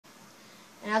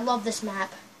and I love this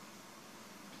map.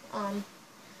 I'm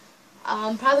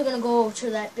probably gonna go to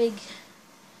that big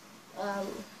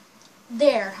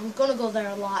there. I'm gonna go there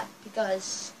a lot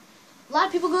because a lot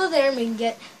of people go there and we can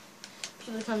get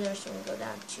people to come there. So we're gonna go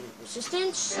down to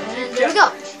resistance, and there we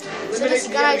go. So this is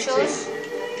the gun I chose.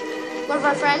 One of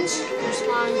our friends. Let's do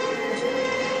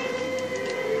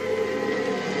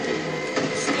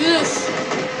this.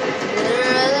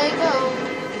 There they go.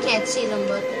 You can't see them,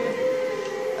 but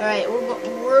all right,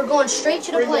 we're going straight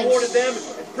to the place. Bring the more to them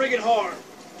and bring it hard.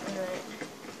 Alright.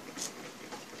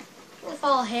 We'll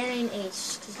follow Harry and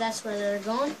Ace, because that's where they're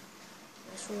going.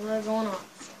 That's where we're going on.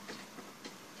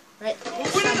 Right. Down the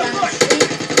street.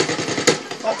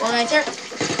 Oh, one right there.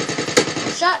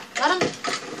 One shot. Got him.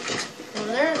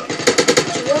 Over there.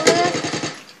 Two over there.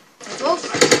 Both.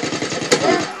 Over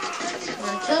there. We're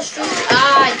on kill streak.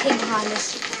 Ah, he came behind us.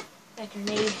 That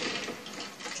grenade.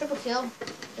 Triple kill.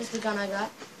 This is the gun I got.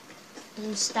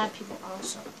 And stab people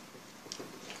also,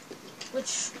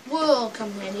 which will come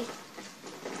handy.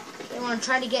 They want to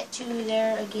try to get to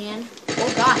there again. Oh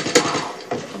god,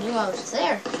 I knew I was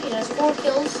there. Gee, that's 4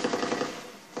 kills,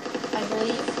 I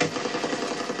believe.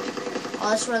 Oh,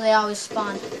 that's where they always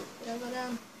spawn. Did I go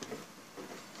down?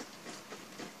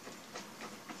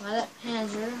 By that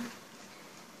Panzer.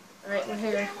 Alright, we're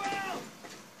here.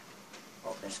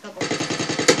 Oh, there's a couple.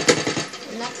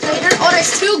 Oh,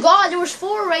 there's 2. God, there was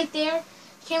 4 right there.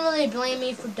 Can't really blame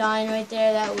me for dying right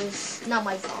there. That was not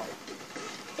my fault.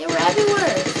 They were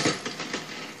everywhere.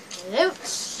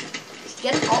 Oops. Just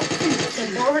get him. Oh,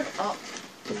 came forward. Oh,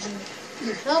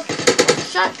 health. Oh,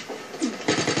 shot.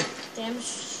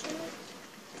 Damage.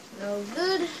 No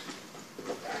good.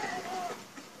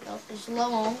 Health is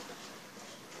low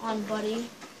on buddy.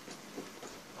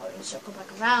 Oh, we can circle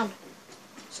back around.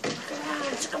 Circle back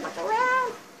around. Circle back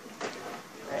around.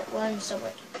 Alright, we're in the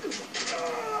subway.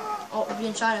 Oh, we're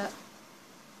being shot at.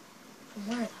 From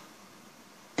where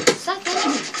though? Is that thing?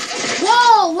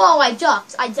 Whoa, whoa, I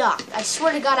ducked. I ducked. I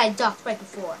swear to God I ducked right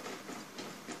before.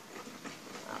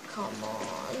 Oh, come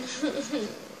on.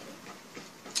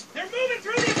 They're moving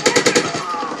through the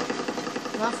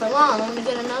apartment! Not for long. I'm gonna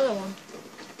get another one.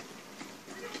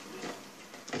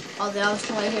 Oh, they always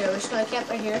come right here. We're just gonna camp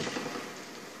right here.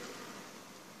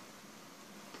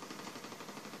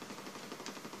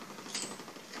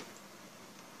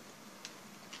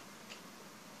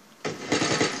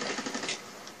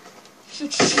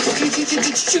 Shoot, shoot, shoot, shoot,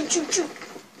 shoot, shoot, shoot, shoot.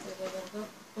 I'm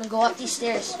gonna go up these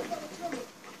stairs.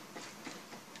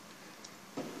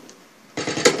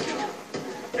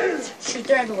 Shoot,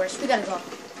 they're everywhere, so we gotta go.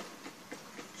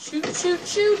 Shoot, shoot,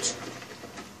 shoot.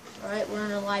 Alright, we're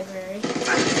in a library.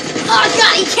 Oh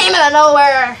god, he came out of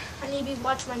nowhere! I need to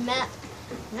watch my map.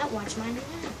 Not watch my map.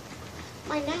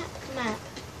 My map. Map,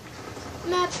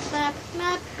 map,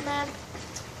 map, map.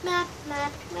 Map,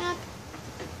 map, map.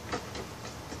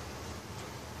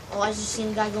 Oh, I just seen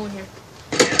a guy going here.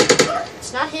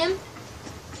 It's not him.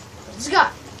 It's a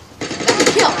guy. Got the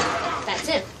kill. That's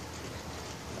him.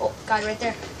 Oh, guy right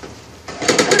there.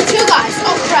 There's 2 guys.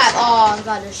 Oh crap. Oh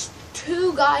god, there's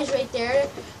 2 guys right there.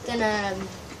 Then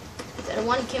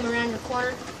one came around the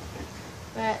corner.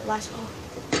 Right, last one.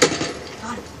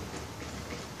 Got him.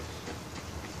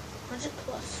 100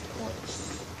 plus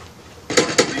points.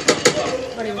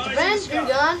 Buddy with the bench. You're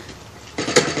gone.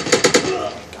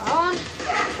 Got him.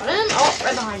 Oh,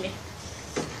 right behind me.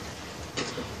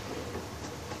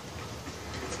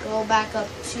 Let's go back up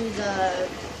to the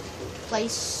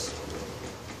place.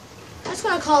 I'm just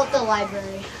gonna call it the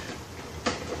library.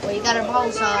 Well, you got our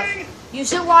balls off.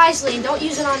 Use it wisely and don't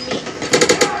use it on me.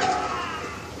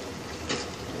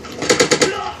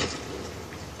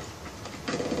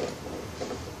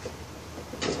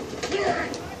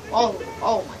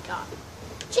 Oh my god.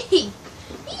 Gee,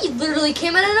 he literally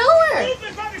came out of nowhere.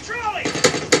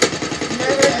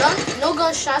 No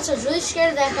gunshots. I was really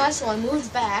scared of that guy, so I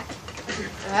moved back.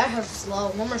 I have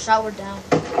slow. One more shot, we're down.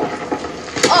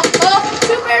 Oh,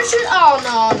 2 parachutes. Oh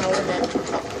no, we're dead. Oh,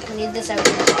 we need this out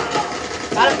here.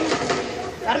 Got him.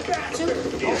 2.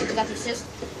 Oh, we got the assist.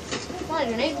 Come on,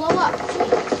 grenade, blow up. I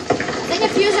think a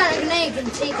fuse on a grenade can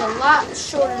take a lot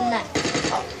shorter than that.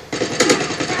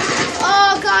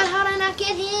 Oh god, how did I not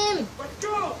get him?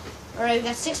 Alright, we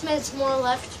got 6 minutes more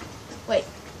left. Wait.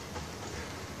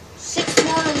 6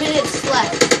 more minutes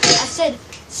left. I said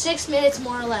 6 minutes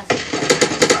more left.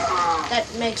 That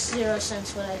makes 0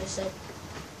 sense what I just said.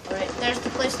 Alright, there's the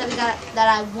place that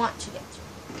I want to get to.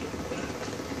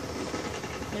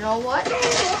 You know what? I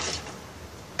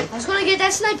was gonna get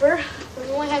that sniper, but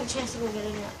we only have a chance to go get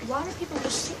it now. A lot of people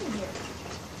just sitting here.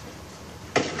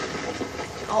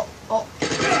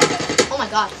 Oh my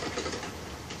god.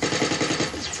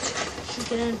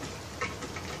 Get in.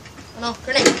 Oh no,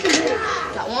 grenade.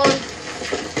 Got one.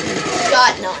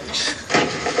 Got none.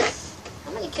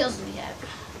 How many kills do we have?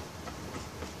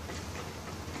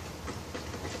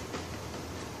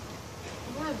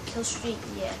 We don't have a kill streak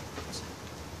yet.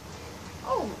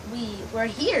 Oh, we're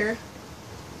here.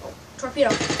 Oh,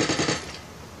 torpedo.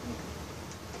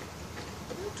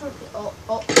 Torpedo.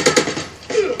 Oh.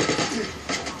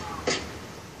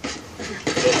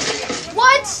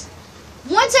 What?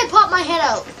 Once I popped my head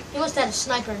out, he must have had a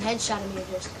sniper and headshot me or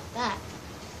just like that.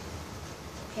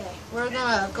 Okay, we're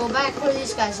gonna go back where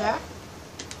these guys are.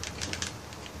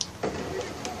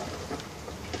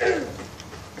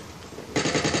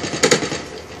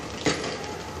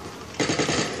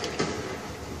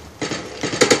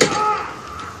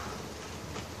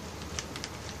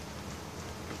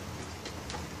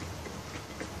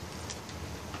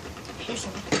 Here's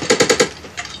one.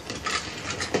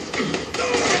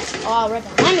 Oh, right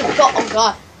behind me. Oh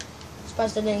god.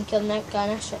 Surprised I didn't kill that guy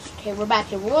next to us. Okay, we're back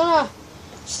here. We're gonna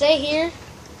stay here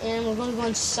and we're gonna go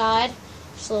inside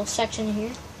this little section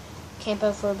here. Camp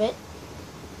out for a bit.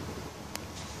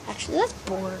 Actually, that's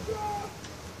boring.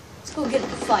 Let's go get in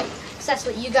a fight. Because that's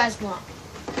what you guys want.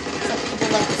 That's what people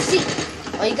like to see.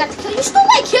 Oh, you got the kill. You stole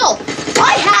my kill.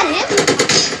 I had him.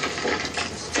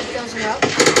 Let's take those in a row.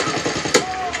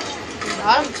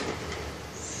 Got him.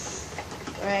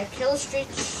 Alright, kill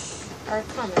streaks are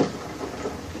coming.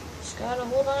 Just gotta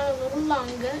hold on a little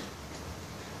longer.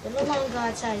 A little longer,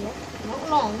 I tell you. Not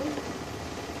long.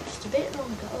 Just a bit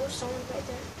longer. Oh, someone right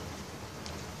there.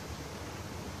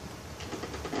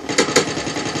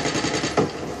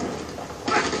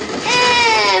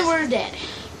 And we're dead.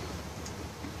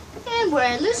 And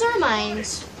we're losing our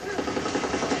minds.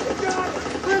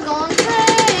 We're going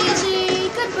crazy.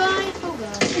 Goodbye. Oh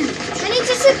god. And he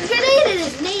just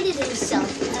grenaded himself,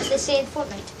 as they say in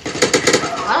Fortnite.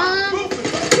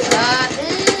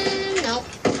 Nope.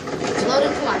 It's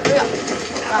loaded. Come on, hurry up.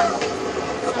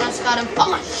 Someone's got him.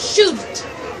 Oh, shoot!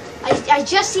 I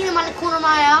just seen him on the corner of my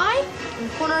eye, in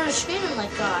the corner of the screen. I'm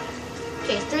like, God.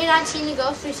 Okay, 3:19 to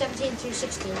go, 3:17,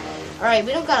 3:16. Alright,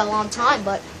 we don't got a long time,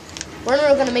 but we're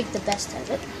going to make the best of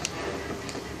it.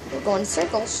 We're going in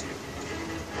circles.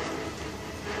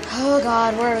 Oh,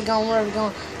 God, where are we going? Where are we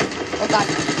going? Oh, God.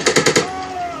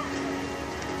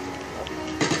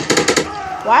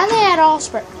 Why are they at all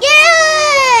spread? Yay!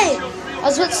 I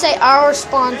was about to say our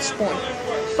spawn.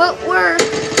 But we're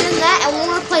in that, and we're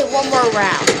going to play one more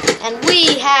round. And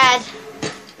we had,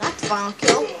 not the final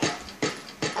kill.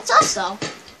 That's us, though.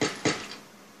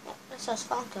 Yeah, that's us,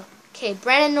 final kill. Okay,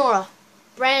 Brandon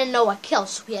Noah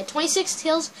kills. We had 26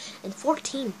 kills and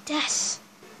 14 deaths.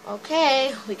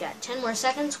 Okay, we got 10 more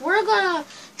seconds. We're gonna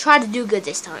try to do good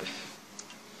this time.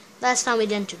 Last time we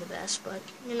didn't do the best, but,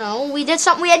 you know, we did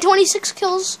something. We had 26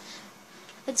 kills.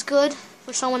 That's good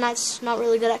for someone that's not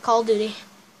really good at Call of Duty.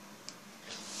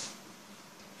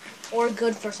 Or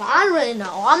good for someone. I don't really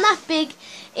know. I'm not big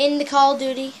into Call of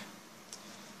Duty.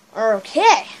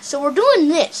 Okay, so we're doing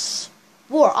this.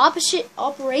 War,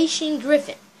 Operation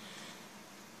Griffin.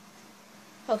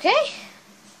 Okay?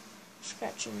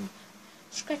 Scratching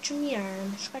me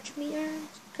arm,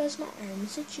 because my arm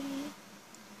is itchy.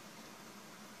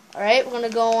 Alright, we're gonna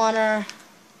go on our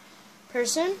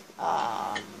person.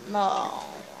 No.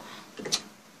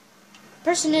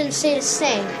 Person didn't say the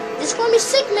same. This is gonna be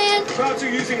sick, man. Crowds are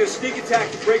using a sneak attack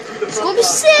to break through the front line.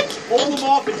 It's gonna be sick. Hold them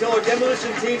off until our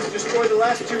demolition teams destroy the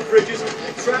last 2 bridges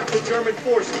and trap the German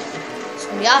forces. It's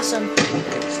gonna be awesome.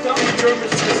 Stop the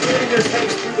Germans from stealing their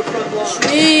tanks through the front line.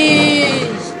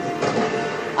 Jeez.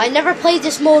 I never played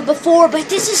this mode before, but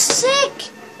this is sick.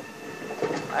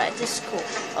 Alright, this is cool.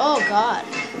 Oh, God.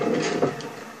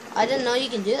 I didn't know you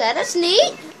can do that. That's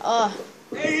neat.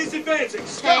 Hey, he's advancing.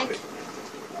 Stop Tank. it.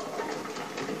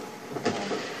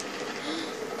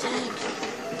 Tank.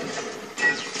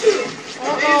 I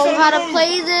don't know how to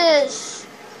play this.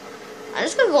 I'm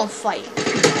just gonna go and fight.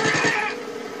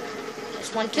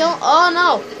 Just one kill. Oh,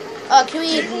 no. Can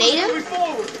we ignite him? Moving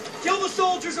forward. Kill the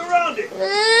soldiers around it. No,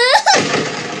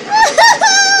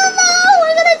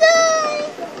 we're gonna die.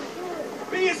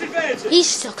 B is advancing. He's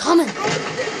still coming.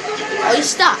 Oh, he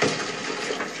stopped.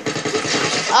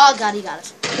 Oh, God, he got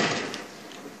us.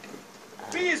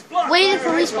 B is blocked. Waiting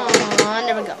for respawn.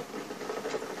 There we go.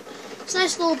 It's a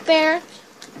nice little barrack.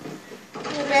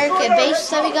 Little barricade base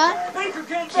that we got.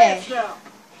 Okay.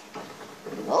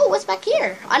 Oh, what's back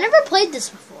here? I never played this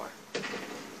before.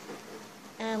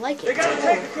 And I like it. They gotta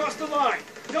take across the line.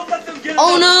 Don't let them get.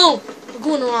 Oh no! We're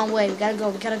going the wrong way. We gotta go.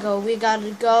 We gotta go. We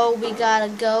gotta go. We gotta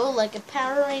go. Like a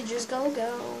Power Rangers go.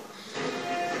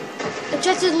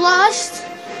 Objective lost.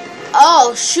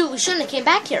 Oh shoot! We shouldn't have came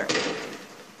back here.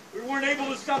 weren't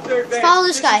able to stop their advance. Follow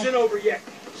this guy. Isn't over yet.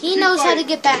 He knows how to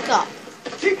get back up.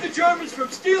 Keep the Germans from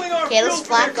stealing our Okay, fuel those for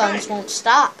their flak guns tank. won't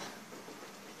stop.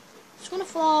 Just gonna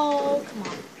fall. Come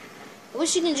on. I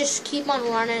wish you can just keep on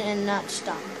running and not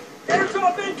stop.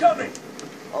 Airdrop incoming.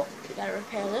 Oh, we gotta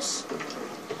repair this.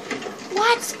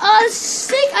 What? Oh, this is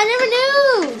sick! I never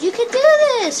knew you could do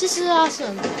this. This is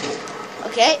awesome.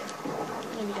 Okay,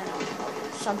 maybe got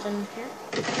something here.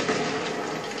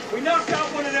 We knocked out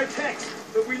one of their tanks,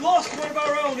 but we lost one of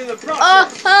our own in the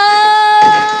process.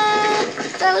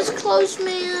 That was close,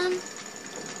 man.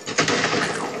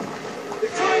 They're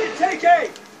trying to take A.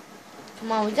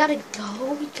 Come on, we gotta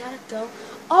go. We gotta go.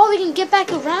 Oh, we can get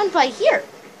back around by here.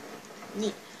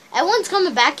 Neat. Everyone's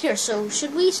coming back here, so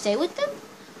should we stay with them?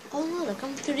 Oh no, they're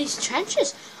coming through these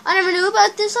trenches. I never knew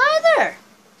about this either.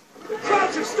 The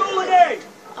Krauts have stolen A.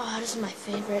 Oh, this is my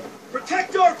favorite.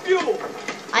 Protect our fuel.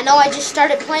 I know I just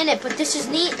started playing it, but this is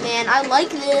neat, man. I like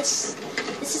this.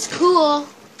 This is cool.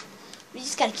 We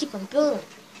just gotta keep on building.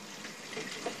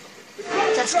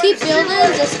 Just keep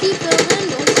building, just keep building.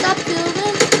 Don't stop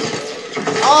building.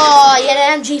 Oh, he had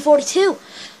an MG42.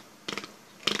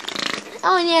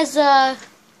 Oh, and he has a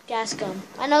gas gun.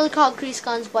 I know they're called grease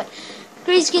guns, but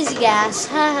grease gives you gas.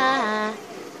 Ha ha ha.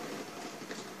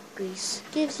 Grease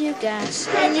gives you gas,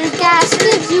 and your gas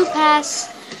gives you pass.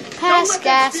 Pass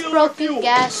gas, broken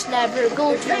gas, never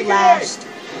going to last.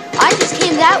 I just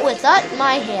came that with that in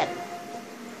my head.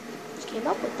 Just came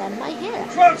up with that in my head.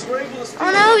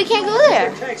 Oh no, we can't go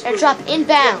there. Airdrop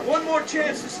inbound. One more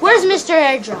chance to stop. Where's Mr.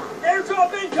 Airdrop?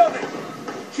 Airdrop incoming.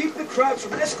 Keep the Krauts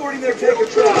from escorting their tank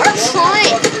across. We're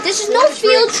trying. This is no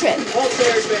field trip. Halt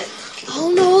their advance.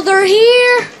 Oh no, they're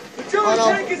here. The German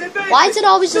Oh tank is no. advancing. Why is it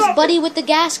always this Stop buddy with the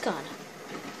gas gun?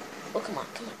 Oh, come on,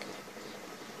 come on, come on.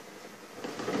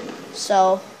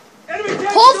 So, Enemy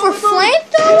tank pull is for on the move.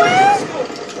 flamethrower?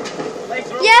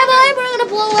 Yeah, but we're gonna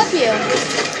blow up you.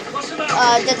 Flush them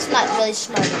out. That's not really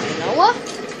smart, you know what?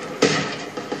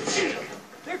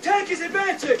 Their tank is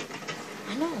advancing.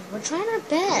 I know, we're trying our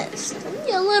best. Don't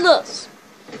yell at us.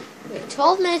 We're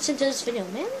 12 minutes into this video.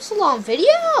 Man, this is a long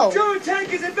video. German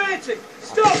tank is advancing.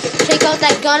 Stop it. Take out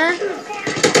that gunner.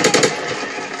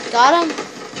 Got him.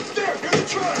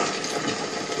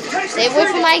 Stay away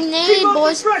from my grenade,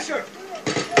 boys. Pressure.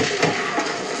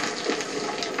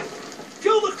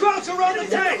 Kill the Krauts around the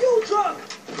tank.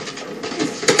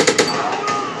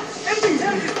 Enemy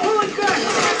tank is pulling back.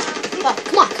 Oh,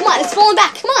 come on, it's falling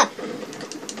back, come on.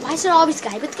 Why is there always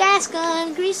guy with gas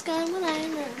gun, grease gun, what I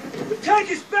know? The tank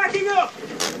is backing up.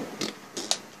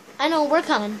 I know, we're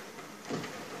coming.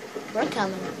 We're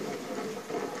coming.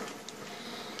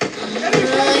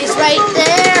 He's right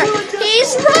there.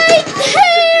 He's right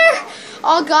there.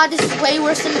 Oh god, this is way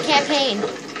worse than the campaign.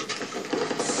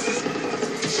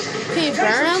 Can you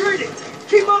burn him?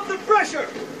 Keep up the pressure.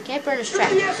 Can't burn his trap.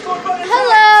 Hello.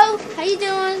 Hello, how you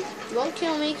doing? You won't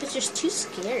kill me because you're too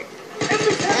scared.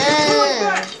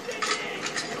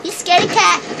 He's scaredy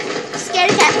cat.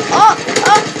 Scaredy cat.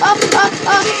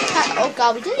 Oh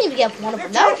god, we didn't even get one of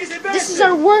them. No, this is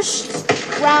our worst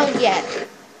round yet.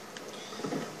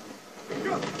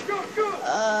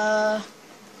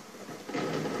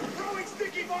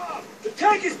 The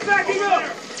tank is backing up.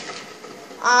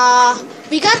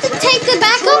 We got the tank to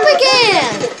back up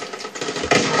again.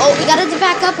 Oh, we got it to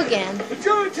back up again. The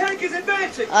German tank is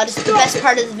advancing. This is the best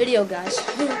part of the video, guys.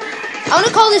 I want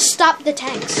to call this "Stop the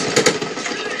Tanks."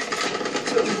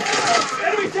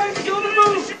 Enemy tank is on the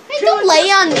move. Hey, don't lay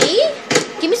on me.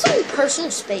 Give me some personal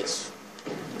space.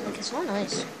 Like, it's so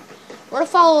nice. We're gonna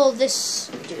follow this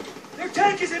dude. Their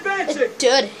tank is advancing.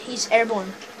 Dude, he's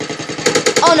airborne.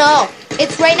 Oh no,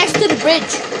 it's right next to the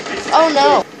bridge. Oh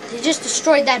no, they just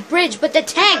destroyed that bridge, but the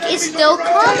tank is still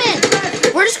coming.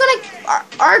 We're just gonna,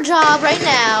 our job right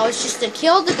now is just to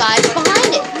kill the guys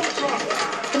behind it.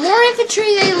 The more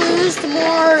infantry they lose, the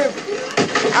more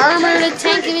armor the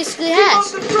tank basically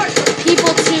has.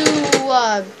 People to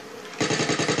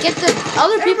get the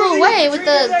other people away with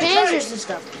the panzers and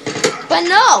stuff. But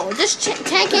no, this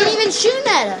tank ain't even shooting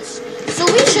at us. So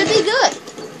we should be good.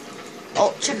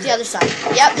 Oh, check the other side.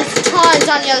 Yep, there's tons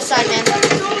on the other side, man.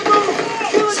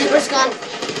 See where's gone?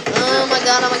 Oh my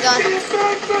god, oh my god.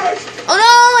 Oh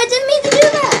no, I didn't mean to do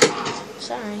that.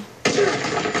 Sorry.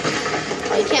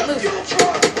 Oh, you can't move.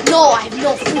 No, I have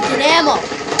no freaking ammo.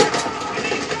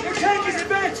 Their tank is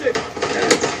advancing.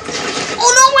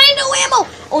 Oh no, I have no ammo.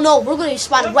 Oh no, we're gonna be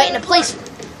spotted right in a place.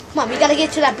 Come on, we gotta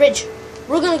get to that bridge.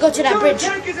 We're gonna go to that bridge. The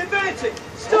tank is advancing.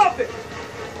 Stop it.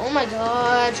 Oh my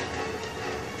god.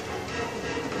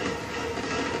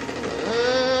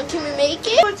 Can we make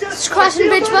it? It's crossing the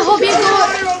bridge, but hope you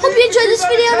enjoyed this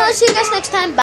video, and I'll see you guys next time. Bye.